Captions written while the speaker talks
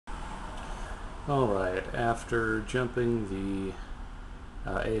Alright, after jumping the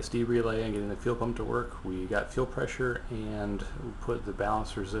ASD relay and getting the fuel pump to work, we got fuel pressure and put the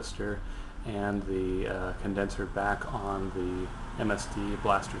ballast resistor and the condenser back on the MSD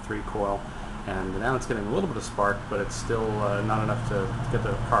Blaster 3 coil, and now it's getting a little bit of spark, but it's still not enough to get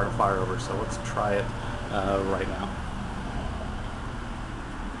the car to fire over, so let's try it right now.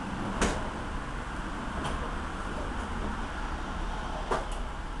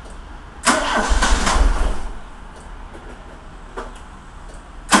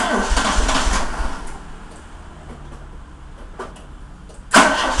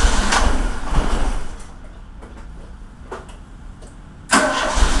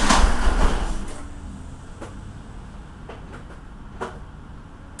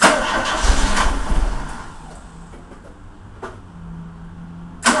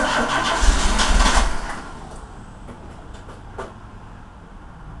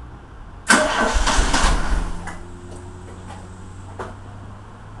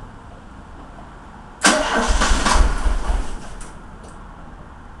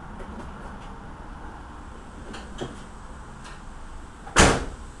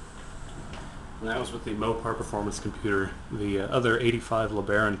 And that was with the MOPAR Performance computer. The other 85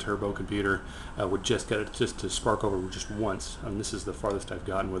 Lebaron Turbo computer would just get it to spark over just once, and this is the farthest I've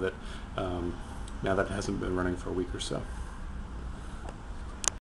gotten with it. Now that it hasn't been running for a week or so.